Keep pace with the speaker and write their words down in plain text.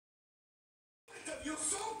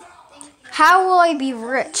How will I be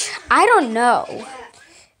rich? I don't know.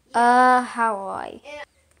 How will I?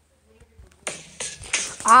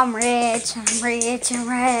 I'm rich, I'm rich, I'm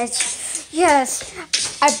rich. Yes,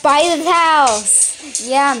 I buy this house.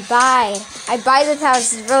 Yeah, I buy this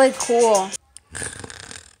house. It's really cool.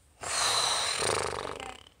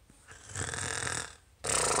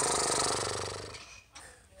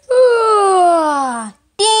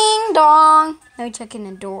 Ding dong. Let me check in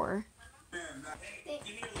the door.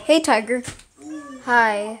 Hey, Tiger.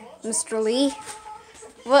 Hi, Mr. Lee.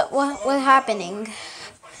 What happening?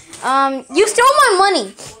 You stole my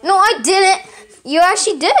money. No, I didn't. You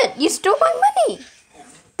actually did. You stole my money.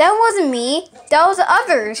 That wasn't me. That was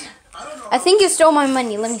others. I think you stole my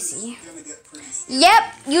money. Let me see. Yep,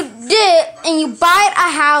 you did, and you bought a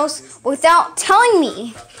house without telling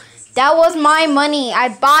me. That was my money. I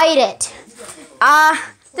bought it.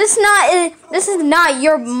 This is not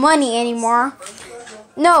your money anymore.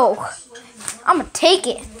 No, I'm gonna take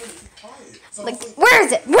it. Like, where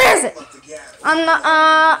is it? Where is it? I'm not.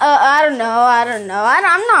 I don't know.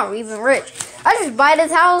 I'm not even rich. I just buy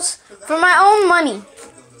this house for my own money.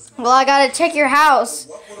 Well, I gotta check your house.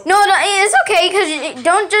 No, it's okay, cause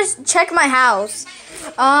don't just check my house.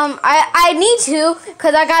 I need to,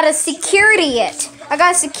 cause I gotta security it. I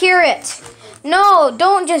gotta secure it. No,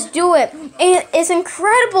 don't just do it. It's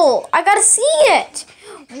incredible. I gotta see it.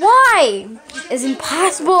 Why? It's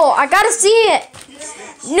impossible. I gotta see it.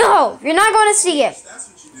 No, you're not gonna see it.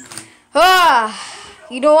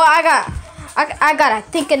 You know what? I gotta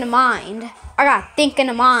think in the mind. I gotta think in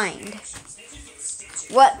the mind.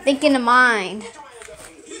 What? Think in the mind.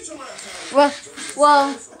 Well,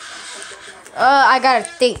 I gotta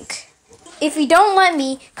think. If you don't let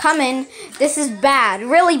me come in, this is bad,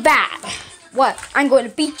 really bad. What? I'm going to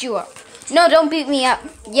beat you up. No, don't beat me up.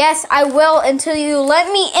 Yes, I will until you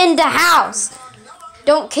let me in the house.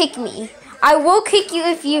 Don't kick me. I will kick you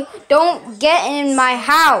if you don't get in my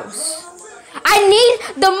house. I need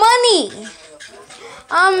the money.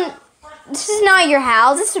 This is not your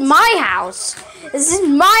house. This is my house. This is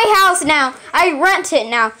my house now. I rent it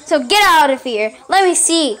now. So get out of here. Let me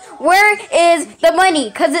see. Where is the money?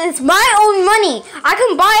 Because it's my own money. I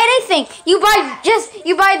can buy anything. You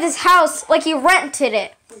buy this house like you rented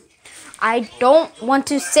it. I don't want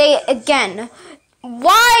to say it again.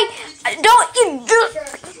 Why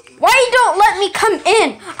don't let me come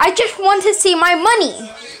in? I just want to see my money.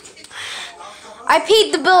 I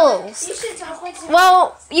paid the bills.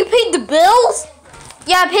 Well, you paid the bills?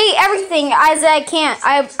 Yeah, I paid everything as I can.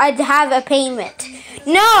 I have a payment.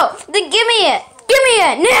 No, then give me it. Give me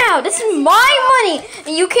it now. This is my money,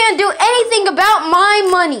 and you can't do anything about my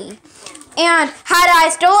money. And how did I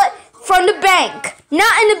steal it? From the bank.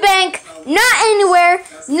 Not in the bank. Not anywhere.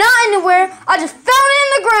 Not anywhere. I just found it in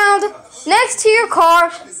the ground next to your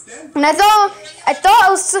car, and I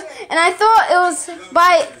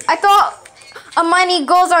thought money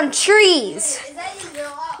goes on trees.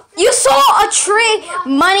 You saw a tree,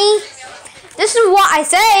 money. This is what I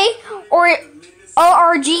say, or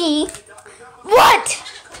ORG. What?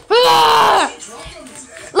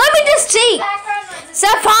 Let me just see.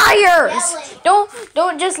 Sapphires.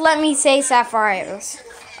 Don't just let me say sapphires.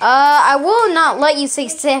 I will not let you say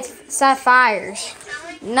sapphires.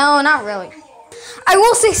 No, not really. I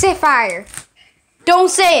will say sapphire. Don't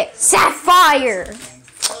say it. Sapphire.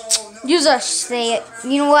 You just say it.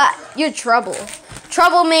 You know what? You're trouble.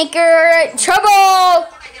 Troublemaker.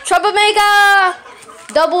 Troublemaker.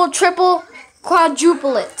 Double, triple,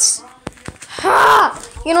 quadruplets.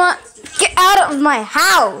 You know what? Get out of my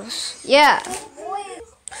house. Yeah.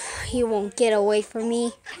 You won't get away from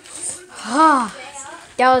me. That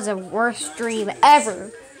was the worst dream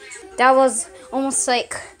ever. That was almost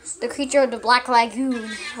like the creature of the Black Lagoon.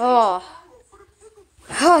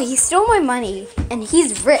 He stole my money, and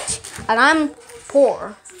he's rich, and I'm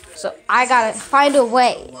poor. So I gotta find a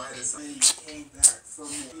way.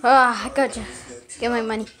 I gotta get my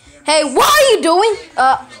money. Hey, what are you doing?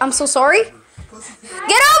 I'm so sorry.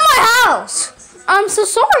 Get out of my house. I'm so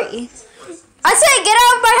sorry. I said get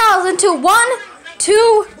out of my house into 1,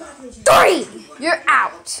 2, 3. You're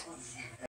out.